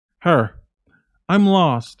Her. I'm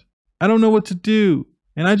lost. I don't know what to do,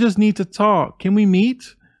 and I just need to talk. Can we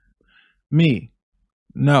meet? Me.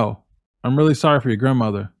 No. I'm really sorry for your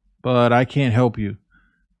grandmother, but I can't help you.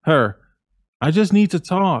 Her. I just need to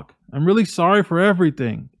talk. I'm really sorry for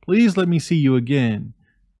everything. Please let me see you again.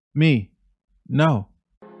 Me. No.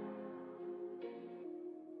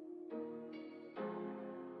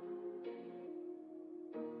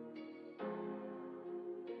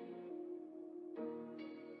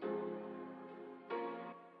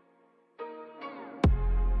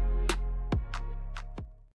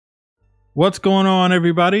 What's going on,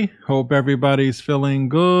 everybody? Hope everybody's feeling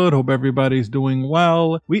good. Hope everybody's doing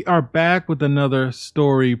well. We are back with another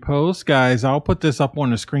story post. Guys, I'll put this up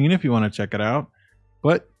on the screen if you want to check it out.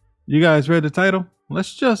 But you guys read the title?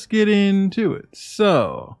 Let's just get into it.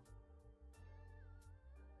 So,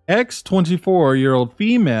 ex-24-year-old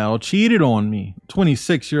female cheated on me.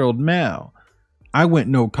 26-year-old male. I went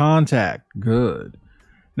no contact. Good.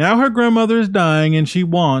 Now her grandmother is dying and she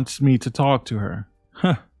wants me to talk to her.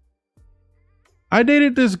 Huh. I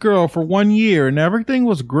dated this girl for 1 year and everything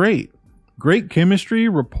was great. Great chemistry,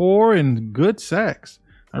 rapport, and good sex.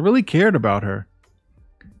 I really cared about her.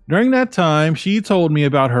 During that time, she told me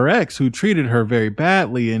about her ex who treated her very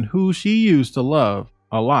badly and who she used to love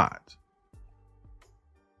a lot.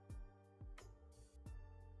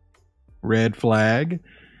 Red flag.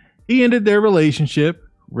 He ended their relationship.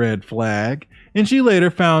 Red flag. And she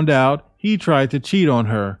later found out he tried to cheat on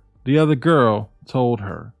her. The other girl told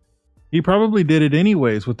her. He probably did it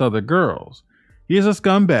anyways with other girls. He is a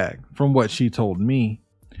scumbag, from what she told me.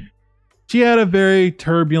 She had a very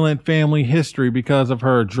turbulent family history because of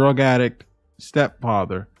her drug addict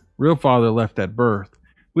stepfather, real father left at birth,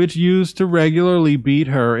 which used to regularly beat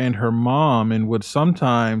her and her mom and would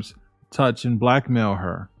sometimes touch and blackmail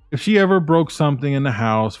her. If she ever broke something in the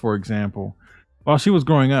house, for example, while she was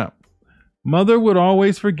growing up. Mother would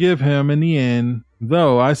always forgive him in the end,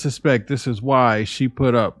 though I suspect this is why she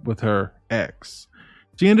put up with her ex.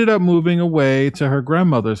 She ended up moving away to her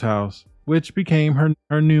grandmother's house, which became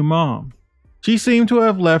her new mom. She seemed to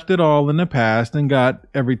have left it all in the past and got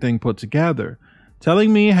everything put together,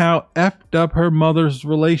 telling me how effed up her mother's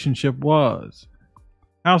relationship was,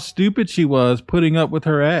 how stupid she was putting up with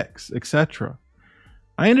her ex, etc.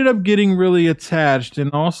 I ended up getting really attached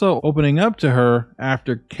and also opening up to her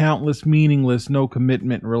after countless meaningless, no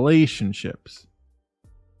commitment relationships.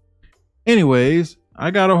 Anyways,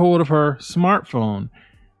 I got a hold of her smartphone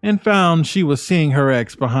and found she was seeing her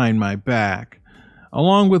ex behind my back,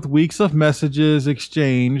 along with weeks of messages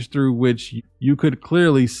exchanged through which you could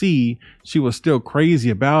clearly see she was still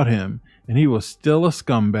crazy about him and he was still a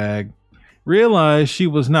scumbag. Realized she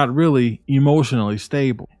was not really emotionally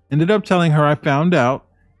stable. Ended up telling her I found out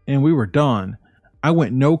and we were done. I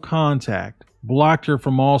went no contact, blocked her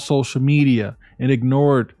from all social media, and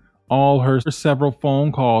ignored all her several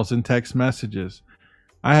phone calls and text messages.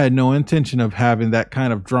 I had no intention of having that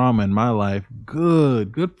kind of drama in my life.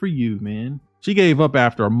 Good for you, man. She gave up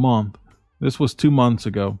after a month. This was 2 months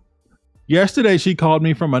ago. Yesterday, she called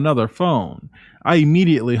me from another phone. I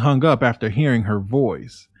immediately hung up after hearing her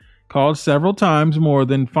voice. Called several times more,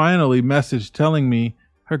 then finally messaged telling me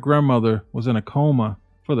her grandmother was in a coma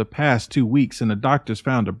for the past 2 weeks and the doctors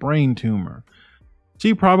found a brain tumor.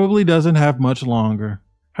 She probably doesn't have much longer.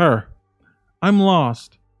 Her. I'm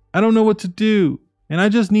lost. I don't know what to do, and I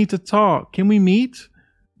just need to talk. Can we meet?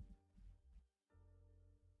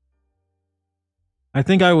 I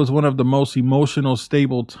think I was one of the most emotional,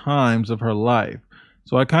 stable times of her life,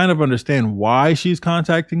 so I kind of understand why she's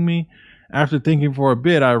contacting me. After thinking for a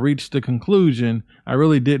bit, I reached the conclusion I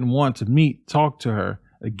really didn't want to talk to her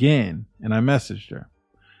again, and I messaged her.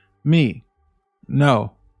 Me.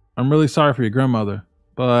 No. I'm really sorry for your grandmother,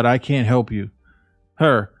 but I can't help you.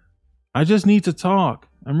 Her. I just need to talk.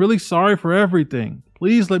 I'm really sorry for everything.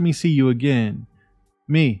 Please let me see you again.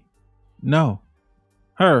 Me. No.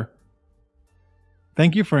 Her.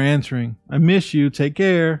 Thank you for answering. I miss you. Take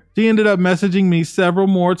care. She ended up messaging me several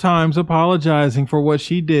more times apologizing for what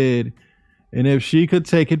she did, and if she could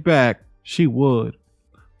take it back, she would.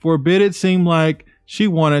 For a bit it seemed like she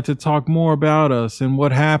wanted to talk more about us and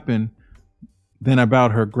what happened than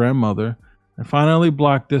about her grandmother. I finally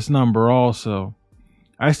blocked this number also.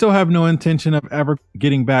 I still have no intention of ever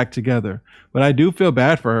getting back together, but I do feel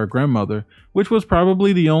bad for her grandmother, which was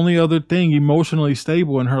probably the only other thing emotionally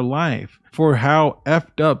stable in her life, for how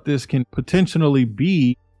effed up this can potentially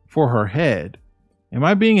be for her head. Am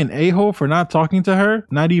I being an a-hole for not talking to her?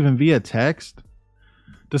 Not even via text?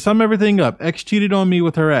 To sum everything up, ex cheated on me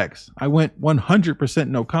with her ex. I went 100%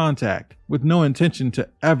 no contact, with no intention to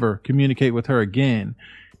ever communicate with her again.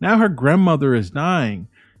 Now her grandmother is dying.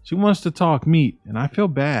 She wants to talk meat, and I feel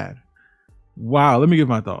bad. Wow, let me give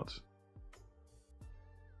my thoughts.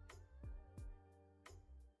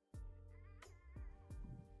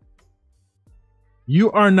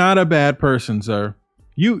 You are not a bad person, sir.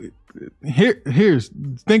 Here's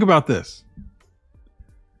think about this.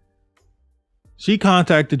 She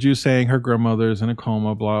contacted you saying her grandmother's in a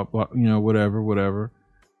coma, blah blah, whatever.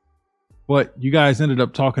 But you guys ended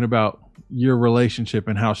up talking about your relationship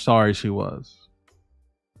and how sorry she was.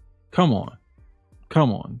 Come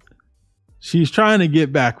on. She's trying to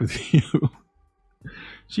get back with you.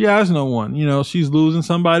 She has no one. She's losing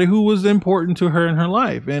somebody who was important to her in her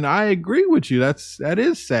life. And I agree with you. That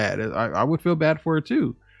is sad. I would feel bad for her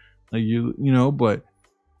too. Like but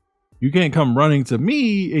you can't come running to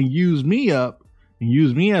me and use me up and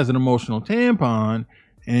use me as an emotional tampon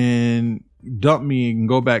and dump me and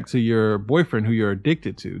go back to your boyfriend who you're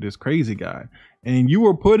addicted to, this crazy guy. And you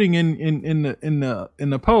were putting in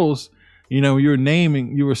the post,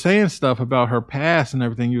 you were saying stuff about her past and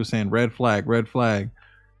everything. You were saying red flag.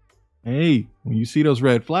 Hey, when you see those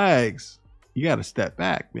red flags, you got to step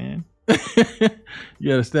back, man. You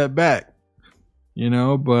got to step back,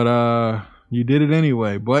 but you did it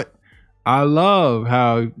anyway. But I love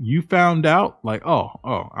how you found out, like, oh,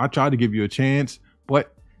 I tried to give you a chance,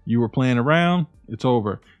 but you were playing around. It's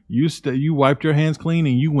over. You wiped your hands clean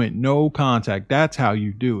and you went no contact. That's how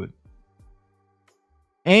you do it.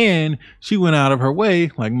 And she went out of her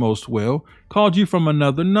way, like most will, called you from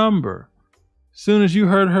another number. Soon as you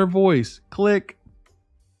heard her voice, click,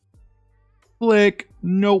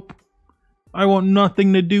 nope. I want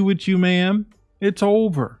nothing to do with you, ma'am. It's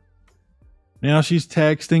over. Now she's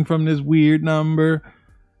texting from this weird number.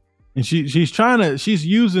 And she's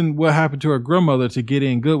using what happened to her grandmother to get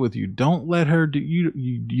in good with you. Don't let her do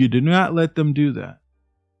you do not let them do that.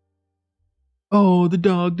 Oh, the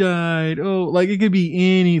dog died. Oh, like it could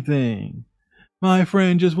be anything. My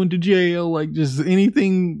friend just went to jail. Like just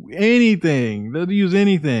anything. They'll use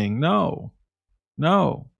anything. No.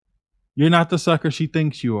 You're not the sucker she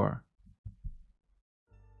thinks you are.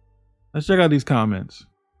 Let's check out these comments.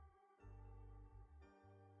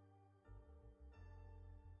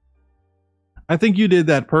 I think you did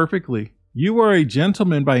that perfectly. You were a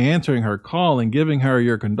gentleman by answering her call and giving her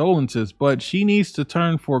your condolences, but she needs to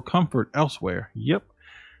turn for comfort elsewhere. Yep.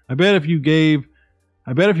 I bet if you gave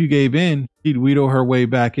in, she'd wheedle her way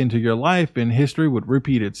back into your life and history would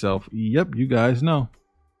repeat itself. Yep, you guys know.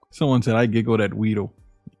 Someone said I giggled at wheedle.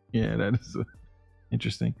 Yeah, that is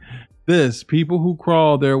interesting. People who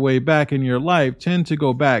crawl their way back in your life tend to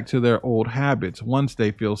go back to their old habits once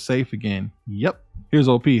they feel safe again. Yep. Here's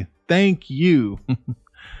OP. Thank you.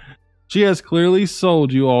 She has clearly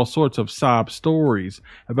sold you all sorts of sob stories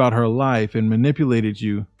about her life and manipulated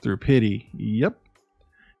you through pity. Yep.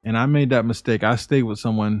 And I made that mistake. I stayed with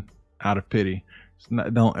someone out of pity.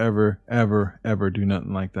 Don't ever do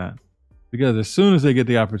nothing like that. Because as soon as they get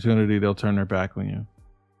the opportunity, they'll turn their back on you.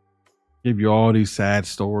 Give you all these sad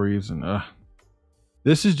stories and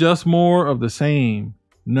this is just more of the same.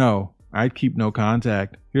 No, I'd keep no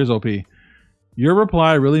contact. Here's OP. Your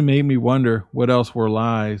reply really made me wonder what else were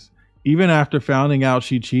lies. Even after finding out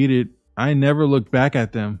she cheated, I never looked back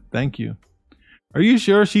at them. Thank you. Are you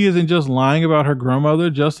sure she isn't just lying about her grandmother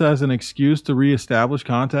just as an excuse to reestablish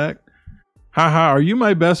contact? Haha, are you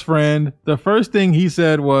my best friend? The first thing he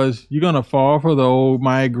said was, you gonna fall for the old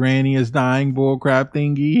my granny is dying bullcrap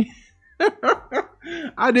thingy?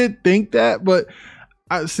 I did think that, but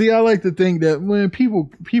I like to think that when people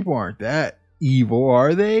aren't that evil,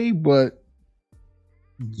 are they? But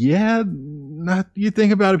yeah, you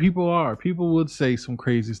think about it, people are. People would say some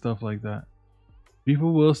crazy stuff like that.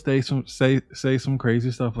 People will say some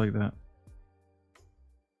crazy stuff like that.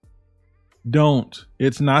 Don't.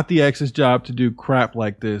 It's not the ex's job to do crap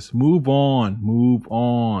like this. Move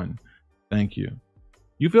on. Thank you.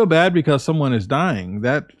 You feel bad because someone is dying.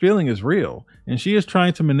 That feeling is real. And she is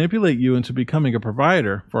trying to manipulate you into becoming a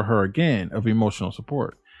provider for her again of emotional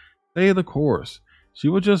support. Stay the course. She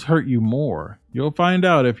will just hurt you more. You'll find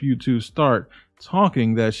out if you two start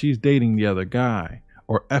talking that she's dating the other guy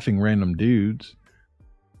or effing random dudes.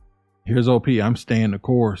 Here's OP. I'm staying the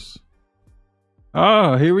course.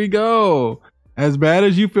 Oh, here we go. As bad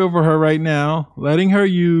as you feel for her right now, letting her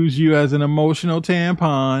use you as an emotional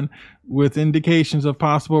tampon with indications of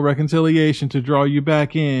possible reconciliation to draw you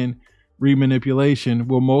back in, remanipulation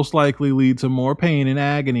will most likely lead to more pain and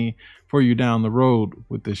agony for you down the road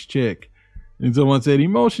with this chick. And someone said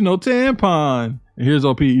emotional tampon. And here's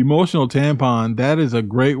OP, emotional tampon. That is a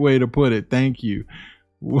great way to put it. Thank you.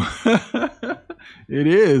 It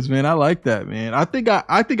is, man. I like that, man. I think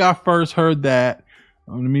I first heard that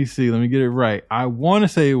Let me see. Let me get it right. I want to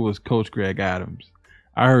say it was Coach Greg Adams.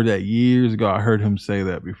 I heard that years ago. I heard him say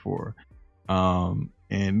that before.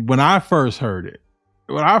 And when I first heard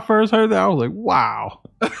that, I was like, wow.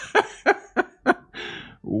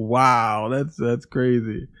 Wow, that's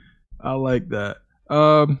crazy. I like that.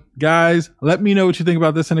 Guys, let me know what you think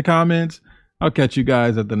about this in the comments. I'll catch you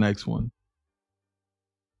guys at the next one.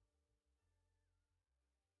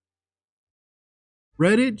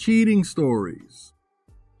 Reddit cheating stories.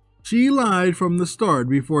 She lied from the start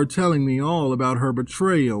before telling me all about her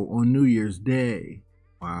betrayal on New Year's Day.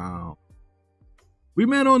 Wow. We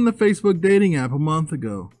met on the Facebook dating app a month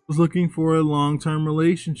ago. Was looking for a long-term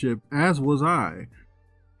relationship, as was I.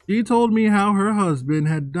 She told me how her husband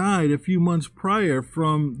had died a few months prior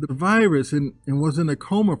from the virus and was in a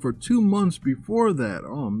coma for 2 months before that.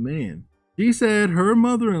 Oh man. She said her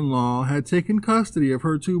mother-in-law had taken custody of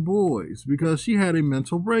her 2 boys because she had a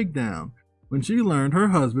mental breakdown when she learned her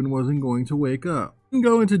husband wasn't going to wake up. I didn't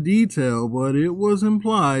go into detail, but it was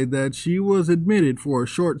implied that she was admitted for a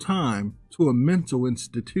short time to a mental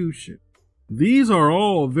institution. These are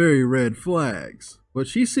all very red flags, but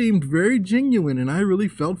she seemed very genuine and I really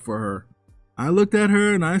felt for her. I looked at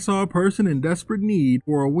her and I saw a person in desperate need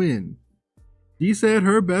for a win. She said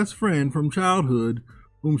her best friend from childhood,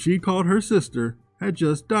 whom she called her sister, had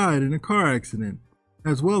just died in a car accident,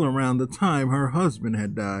 as well around the time her husband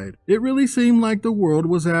had died. It really seemed like the world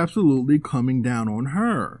was absolutely coming down on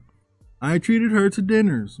her. I treated her to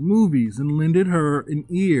dinners, movies, and lended her an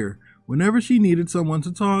ear whenever she needed someone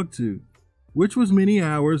to talk to, which was many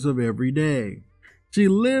hours of every day. She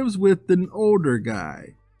lives with an older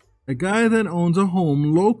guy, a guy that owns a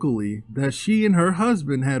home locally that she and her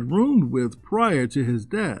husband had roomed with prior to his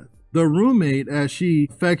death. The roommate, as she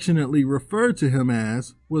affectionately referred to him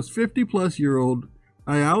as, was 50-plus-year-old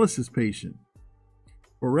dialysis patient.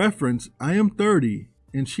 For reference, I am 30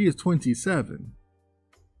 and she is 27.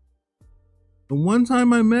 The one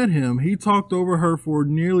time I met him, he talked over her for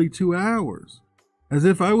nearly 2 hours, as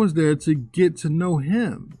if I was there to get to know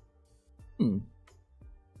him.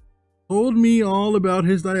 Told me all about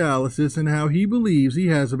his dialysis and how he believes he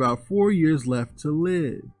has about 4 years left to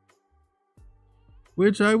live,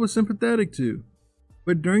 which I was sympathetic to.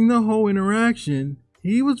 But during the whole interaction,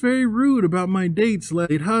 he was very rude about my date's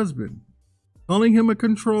late husband, calling him a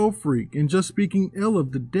control freak and just speaking ill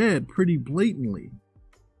of the dead pretty blatantly,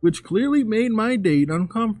 which clearly made my date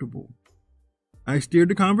uncomfortable. I steered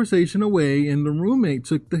the conversation away and the roommate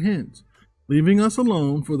took the hint, leaving us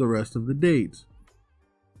alone for the rest of the date.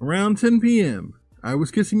 Around 10 p.m., I was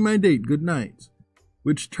kissing my date goodnight,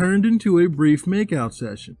 which turned into a brief makeout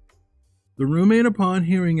session. The roommate, upon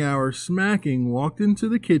hearing our smacking, walked into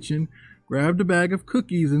the kitchen, grabbed a bag of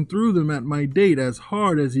cookies and threw them at my date as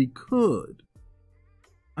hard as he could.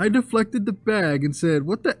 I deflected the bag and said,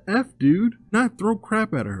 "What the F, dude?" Not throw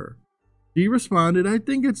crap at her. She responded, "I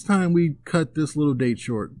think it's time we cut this little date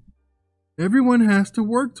short. Everyone has to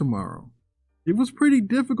work tomorrow." It was pretty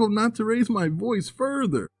difficult not to raise my voice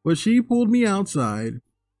further, but she pulled me outside.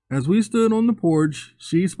 As we stood on the porch,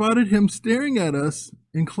 she spotted him staring at us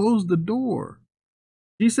and closed the door.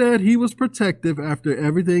 She said he was protective after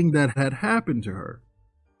everything that had happened to her.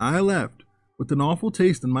 I left with an awful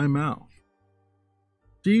taste in my mouth.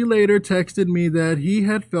 She later texted me that he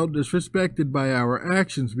had felt disrespected by our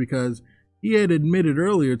actions because he had admitted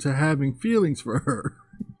earlier to having feelings for her.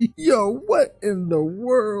 Yo, what in the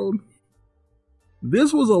world?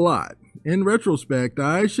 This was a lot. In retrospect,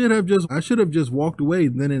 I should have just walked away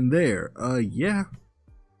then and there. Yeah.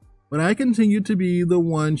 But I continued to be the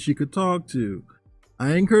one she could talk to.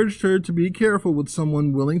 I encouraged her to be careful with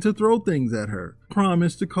someone willing to throw things at her.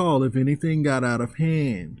 Promised to call if anything got out of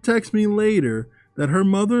hand. Text me later that her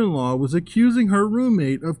mother-in-law was accusing her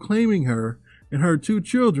roommate of claiming her and her 2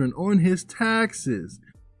 children on his taxes,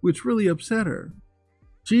 which really upset her.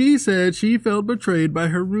 She said she felt betrayed by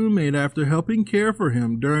her roommate after helping care for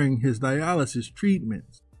him during his dialysis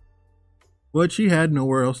treatments, but she had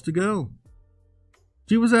nowhere else to go.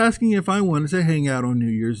 She was asking if I wanted to hang out on New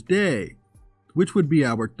Year's Day, which would be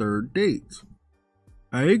our 3rd date.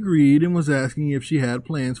 I agreed and was asking if she had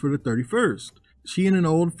plans for the 31st. She and an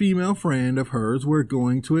old female friend of hers were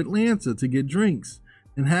going to Atlanta to get drinks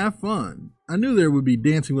and have fun. I knew there would be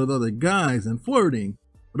dancing with other guys and flirting,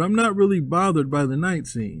 but I'm not really bothered by the night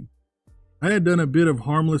scene. I had done a bit of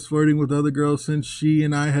harmless flirting with other girls since she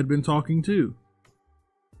and I had been talking too.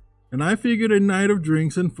 And I figured a night of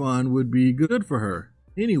drinks and fun would be good for her,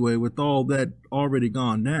 anyway, with all that already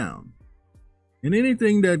gone down. And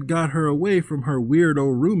anything that got her away from her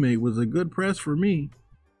weirdo roommate was a good press for me.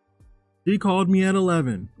 She called me at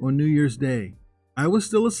 11 on New Year's Day. I was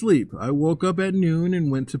still asleep. I woke up at noon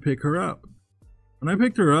and went to pick her up. When I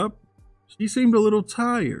picked her up, she seemed a little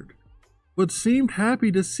tired, but seemed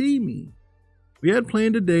happy to see me. We had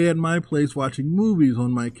planned a day at my place watching movies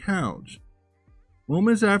on my couch.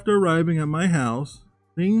 Moments after arriving at my house,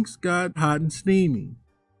 things got hot and steamy.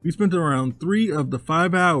 We spent around 3 of the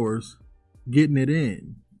 5 hours getting it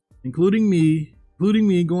in, including me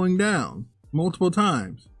going down multiple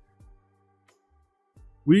times.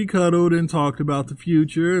 We cuddled and talked about the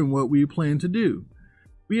future and what we planned to do.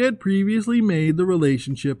 We had previously made the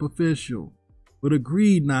relationship official, but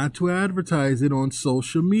agreed not to advertise it on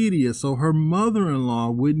social media so her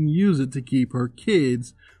mother-in-law wouldn't use it to keep her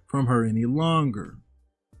kids from her any longer.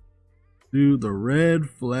 Dude, the red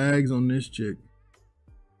flags on this chick.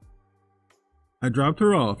 I dropped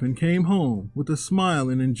her off and came home with a smile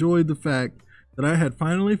and enjoyed the fact that I had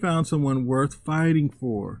finally found someone worth fighting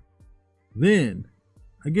for. Then,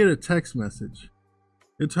 I get a text message.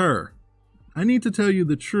 It's her. I need to tell you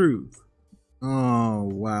the truth.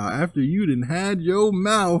 Oh, wow. After you done had your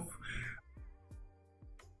mouth.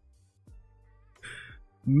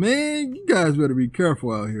 Man, you guys better be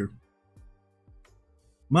careful out here.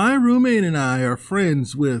 My roommate and I are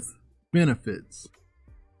friends with benefits.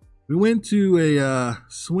 We went to a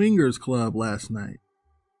swingers club last night.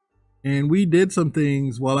 And we did some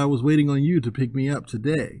things while I was waiting on you to pick me up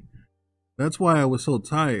today. That's why I was so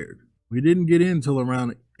tired. We didn't get in till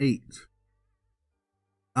around 8.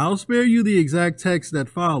 I'll spare you the exact text that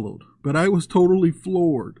followed, but I was totally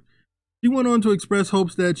floored. She went on to express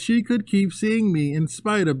hopes that she could keep seeing me in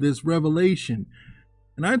spite of this revelation,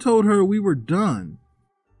 and I told her we were done.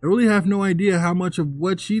 I really have no idea how much of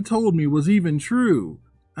what she told me was even true.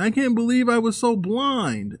 I can't believe I was so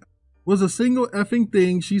blind. Was a single effing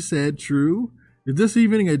thing she said true? Is this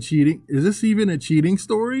even a cheating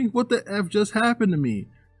story? What the F just happened to me?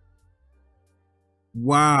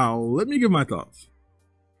 Wow, let me give my thoughts.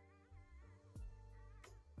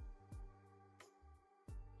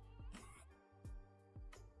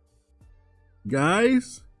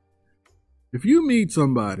 Guys, if you meet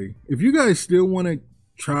somebody, if you guys still want to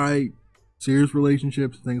try serious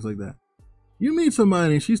relationships, things like that, you meet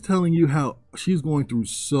somebody and she's telling you how she's going through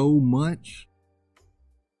so much,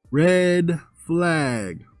 red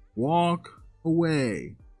flag, walk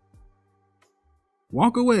away.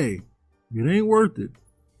 Walk away. It ain't worth it.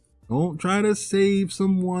 Don't try to save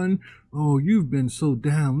someone. Oh, you've been so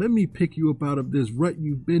down. Let me pick you up out of this rut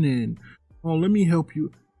you've been in. Oh, let me help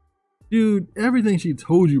you. Dude, everything she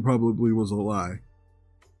told you probably was a lie.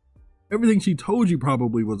 Everything she told you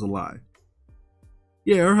probably was a lie.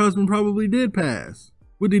 Yeah, her husband probably did pass.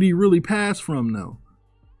 What did he really pass from, though?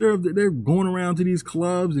 They're going around to these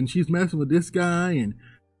clubs and she's messing with this guy, and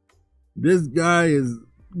this guy is...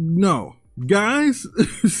 No. Guys,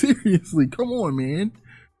 seriously, come on, man.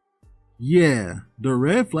 Yeah, the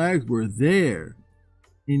red flags were there.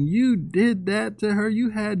 And you did that to her? You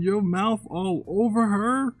had your mouth all over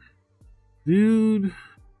her? Dude.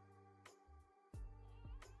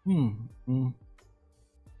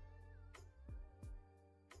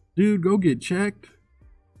 Dude, go get checked.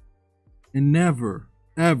 And never,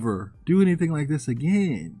 ever do anything like this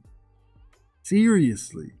again.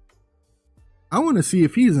 Seriously. I want to see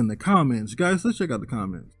if he's in the comments. Guys, let's check out the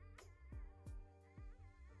comments.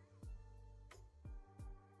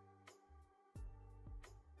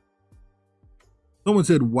 Someone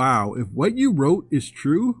said, wow, if what you wrote is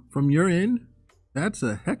true from your end, that's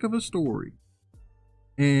a heck of a story.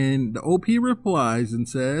 And the OP replies and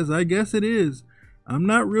says, I guess it is. I'm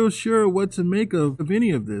not real sure what to make of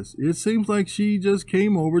any of this. It seems like she just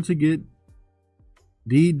came over to get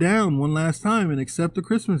D'd down one last time and accept the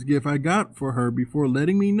Christmas gift I got for her before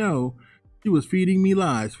letting me know she was feeding me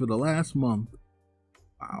lies for the last month.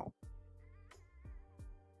 Wow.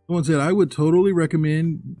 Someone said, I would totally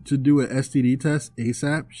recommend to do an STD test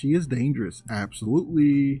ASAP. She is dangerous.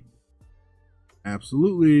 Absolutely.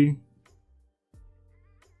 Absolutely.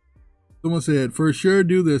 Someone said, for sure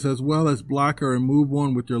do this as well as block her and move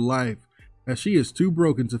on with your life, as she is too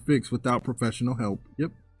broken to fix without professional help.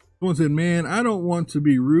 Yep. Someone said, man, I don't want to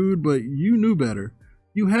be rude, but you knew better.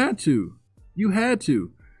 You had to. You had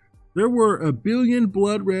to. There were a billion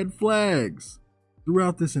blood red flags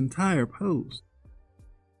throughout this entire post.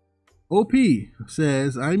 OP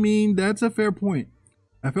says, I mean, that's a fair point.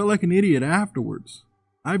 I felt like an idiot afterwards.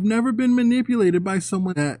 I've never been manipulated by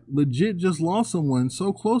someone that legit just lost someone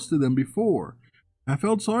so close to them before. I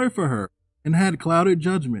felt sorry for her and had clouded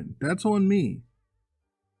judgment. That's on me.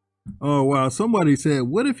 Oh, wow. Somebody said,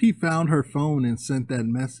 what if he found her phone and sent that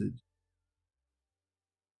message?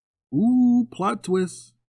 Ooh, plot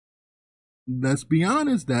twist. Let's be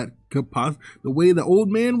honest, that could the way the old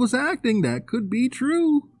man was acting, that could be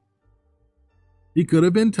true. He could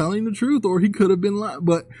have been telling the truth, or he could have been lying.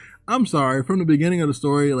 But I'm sorry, from the beginning of the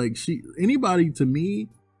story, like anybody to me,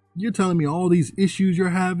 you're telling me all these issues you're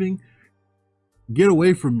having, get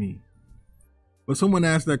away from me. But someone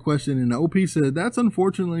asked that question, and the OP said that's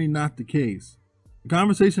unfortunately not the case. The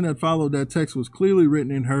conversation that followed that text was clearly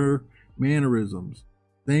written in her mannerisms,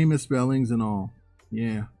 same misspellings and all.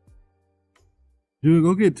 Yeah. Dude,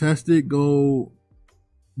 go get tested, go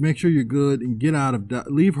make sure you're good, and get out of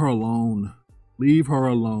leave her alone. Leave her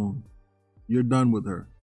alone. You're done with her.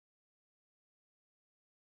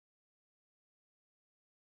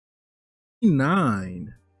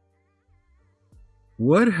 Nine.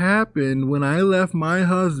 What happened when I left my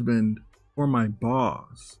husband for my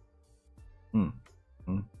boss?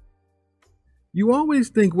 You always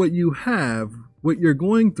think what you have, what you're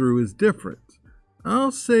going through is different.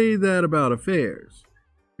 I'll say that about affairs.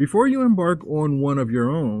 Before you embark on one of your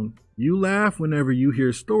own, you laugh whenever you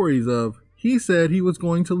hear stories of, he said he was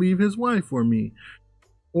going to leave his wife for me,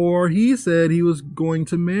 or he said he was going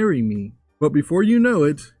to marry me. But before you know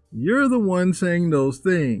it, you're the one saying those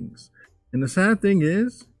things. And the sad thing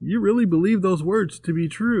is, you really believe those words to be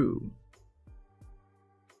true.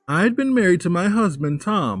 I'd been married to my husband,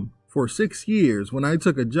 Tom, for 6 years when I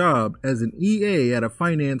took a job as an EA at a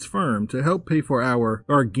finance firm to help pay for our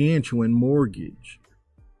gargantuan mortgage.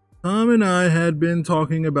 Tom and I had been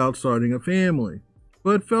talking about starting a family,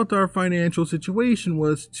 but felt our financial situation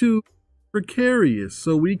was too precarious,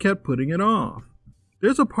 so we kept putting it off.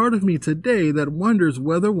 There's a part of me today that wonders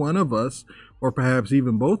whether one of us, or perhaps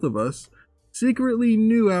even both of us, secretly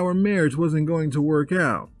knew our marriage wasn't going to work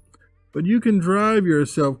out. But you can drive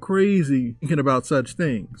yourself crazy thinking about such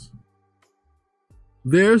things.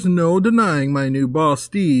 There's no denying my new boss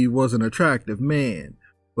Steve was an attractive man,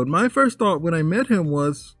 but my first thought when I met him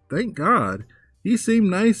was, thank God. He seemed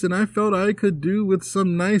nice and I felt I could do with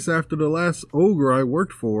some nice after the last ogre I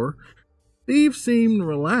worked for. Steve seemed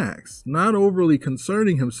relaxed, not overly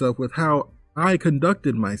concerning himself with how I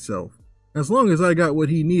conducted myself, as long as I got what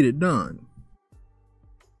he needed done.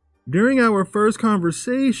 During our first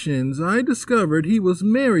conversations, I discovered he was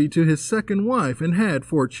married to his second wife and had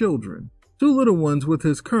 4 children, 2 little ones with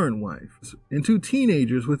his current wife, and 2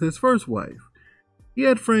 teenagers with his first wife. He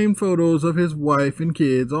had framed photos of his wife and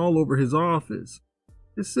kids all over his office.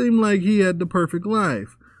 It seemed like he had the perfect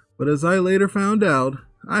life, but as I later found out,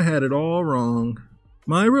 I had it all wrong.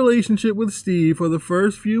 My relationship with Steve for the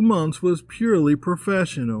first few months was purely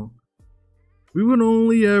professional. We would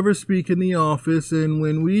only ever speak in the office, and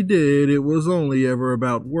when we did, it was only ever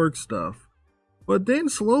about work stuff. But then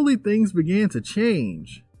slowly things began to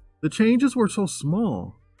change. The changes were so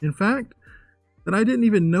small, in fact, that I didn't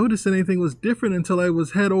even notice anything was different until I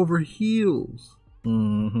was head over heels.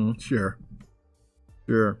 Sure.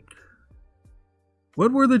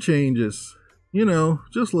 What were the changes? You know,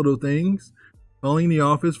 just little things. Calling the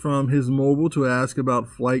office from his mobile to ask about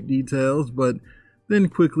flight details, but then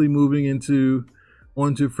quickly moving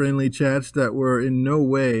onto friendly chats that were in no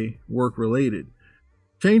way work-related.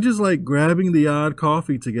 Changes like grabbing the odd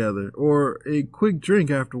coffee together or a quick drink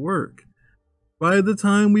after work. By the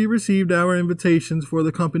time we received our invitations for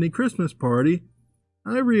the company Christmas party,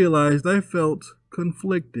 I realized I felt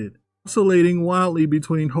conflicted, oscillating wildly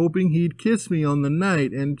between hoping he'd kiss me on the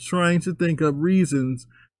night and trying to think of reasons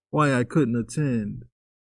why I couldn't attend.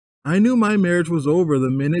 I knew my marriage was over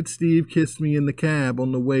the minute Steve kissed me in the cab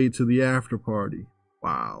on the way to the after party.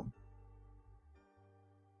 Wow.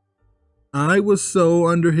 I was so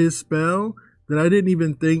under his spell that I didn't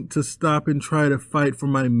even think to stop and try to fight for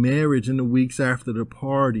my marriage in the weeks after the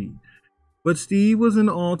party. But Steve was an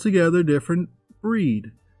altogether different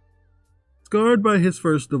breed. Scarred by his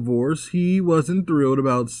first divorce, he wasn't thrilled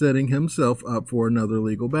about setting himself up for another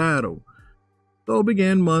legal battle. So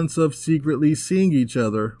began months of secretly seeing each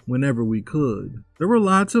other whenever we could. There were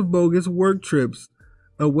lots of bogus work trips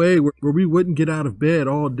away where we wouldn't get out of bed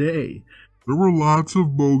all day.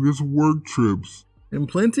 And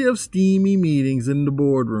plenty of steamy meetings in the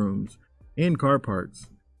boardrooms and car parks.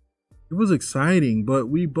 It was exciting, but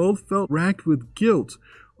we both felt racked with guilt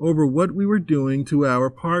over what we were doing to our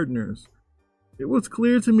partners. It was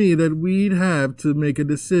clear to me that we'd have to make a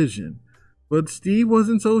decision, but Steve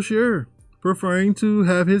wasn't so sure, preferring to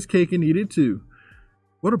have his cake and eat it too.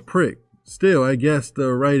 What a prick. Still, I guess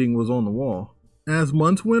the writing was on the wall. As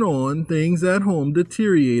months went on, things at home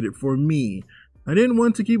deteriorated for me. I didn't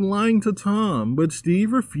want to keep lying to Tom, but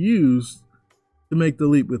Steve refused to make the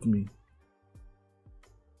leap with me.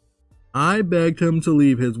 I begged him to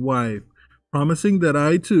leave his wife, promising that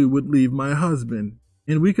I too would leave my husband,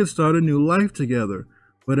 and we could start a new life together.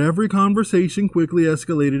 But every conversation quickly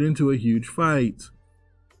escalated into a huge fight.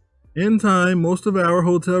 In time, most of our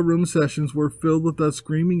hotel room sessions were filled with us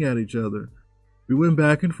screaming at each other. We went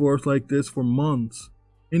back and forth like this for months,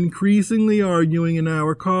 increasingly arguing in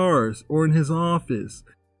our cars or in his office.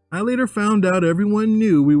 I later found out everyone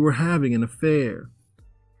knew we were having an affair.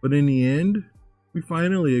 But in the end, we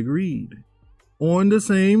finally agreed. On the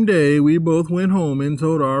same day, we both went home and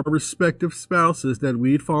told our respective spouses that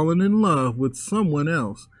we'd fallen in love with someone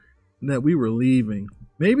else and that we were leaving.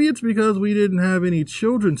 Maybe it's because we didn't have any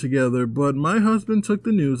children together, but my husband took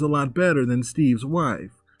the news a lot better than Steve's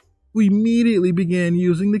wife, who immediately began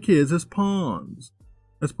using the kids as pawns.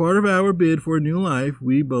 As part of our bid for a new life,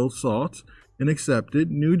 we both sought and accepted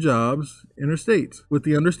new jobs interstate, with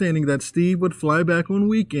the understanding that Steve would fly back on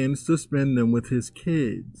weekends to spend them with his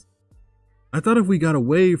kids. I thought if we got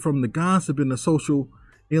away from the gossip and the social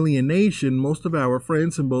alienation most of our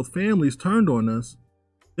friends and both families turned on us,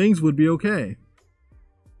 things would be okay.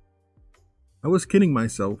 I was kidding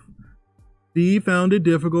myself. Steve found it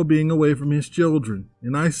difficult being away from his children,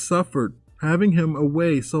 and I suffered having him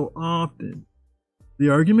away so often. The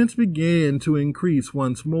arguments began to increase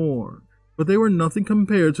once more, but they were nothing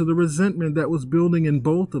compared to the resentment that was building in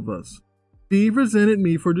both of us. Steve resented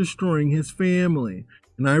me for destroying his family,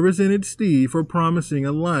 and I resented Steve for promising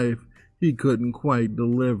a life he couldn't quite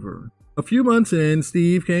deliver. A few months in,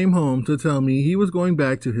 Steve came home to tell me he was going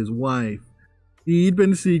back to his wife. He'd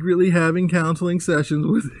been secretly having counseling sessions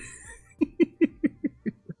with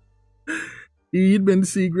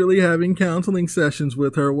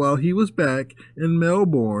her while he was back in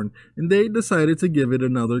Melbourne, and they decided to give it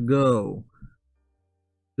another go.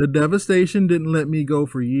 The devastation didn't let me go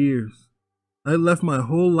for years. I left my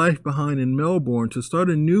whole life behind in Melbourne to start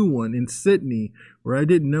a new one in Sydney, where I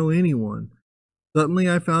didn't know anyone. Suddenly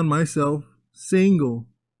I found myself single,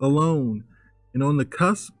 alone, and on the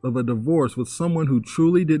cusp of a divorce with someone who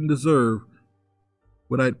truly didn't deserve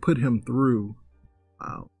what I'd put him through.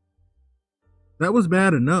 Wow. That was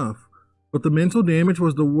bad enough, but the mental damage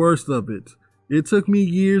was the worst of it. It took me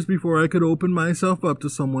years before I could open myself up to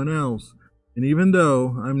someone else, and even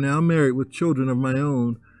though I'm now married with children of my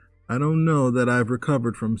own, I don't know that I've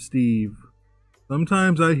recovered from Steve.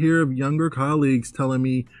 Sometimes I hear of younger colleagues telling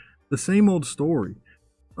me the same old story.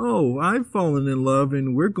 Oh, I've fallen in love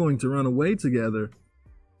and we're going to run away together.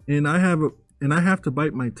 And I have to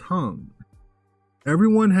bite my tongue.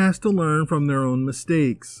 Everyone has to learn from their own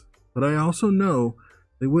mistakes, but I also know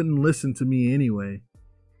they wouldn't listen to me anyway.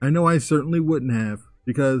 I know I certainly wouldn't have,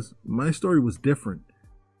 because my story was different.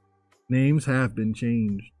 Names have been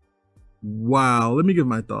changed. Wow, let me give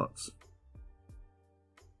my thoughts.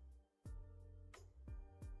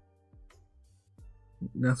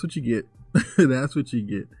 That's what you get. That's what you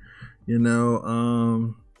get.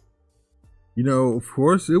 Of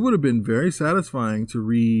course, it would have been very satisfying to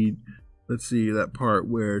read, let's see, that part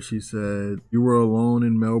where she said, you were alone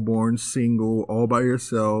in Melbourne, single, all by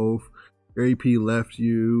yourself. Your AP left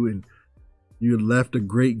you, and you had left a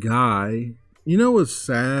great guy. You know what's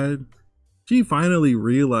sad? She finally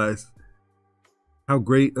realized how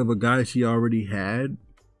great of a guy she already had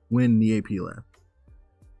when the AP left.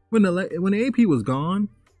 When the AP was gone,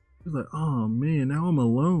 she was like, oh man, now I'm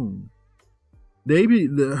alone.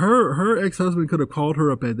 Her ex-husband could have called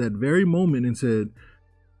her up at that very moment and said,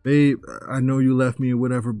 babe, I know you left me or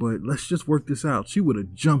whatever, but let's just work this out. She would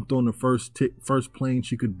have jumped on the first plane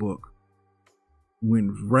she could book.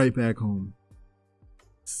 Went right back home.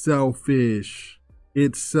 Selfish.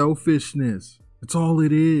 It's selfishness. It's all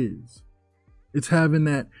it is. It's having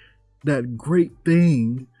that great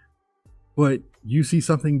thing, but you see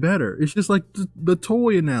something better. It's just like the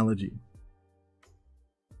toy analogy.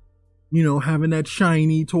 Having that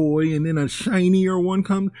shiny toy and then a shinier one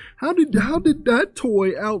comes. How did that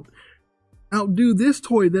toy outdo this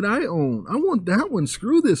toy that I own? I want that one.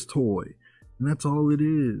 Screw this toy. And that's all it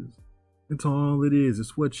is. It's all it is.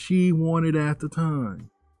 It's what she wanted at the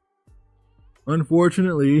time.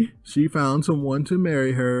 Unfortunately, she found someone to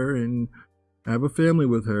marry her and have a family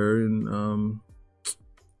with her, and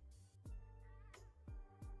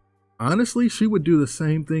honestly, she would do the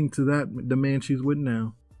same thing to the man she's with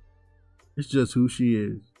now. It's just who she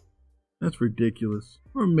is. That's ridiculous.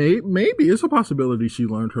 Or maybe it's a possibility she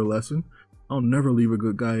learned her lesson. I'll never leave a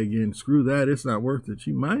good guy again. Screw that. It's not worth it.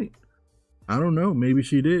 She might. I don't know. Maybe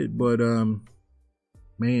she did. But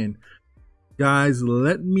man, guys,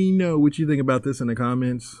 let me know what you think about this in the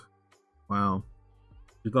comments. Wow.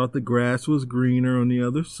 You thought the grass was greener on the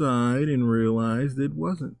other side and realized it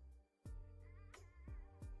wasn't.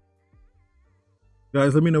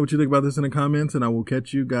 Guys, let me know what you think about this in the comments, and I will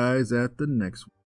catch you guys at the next one.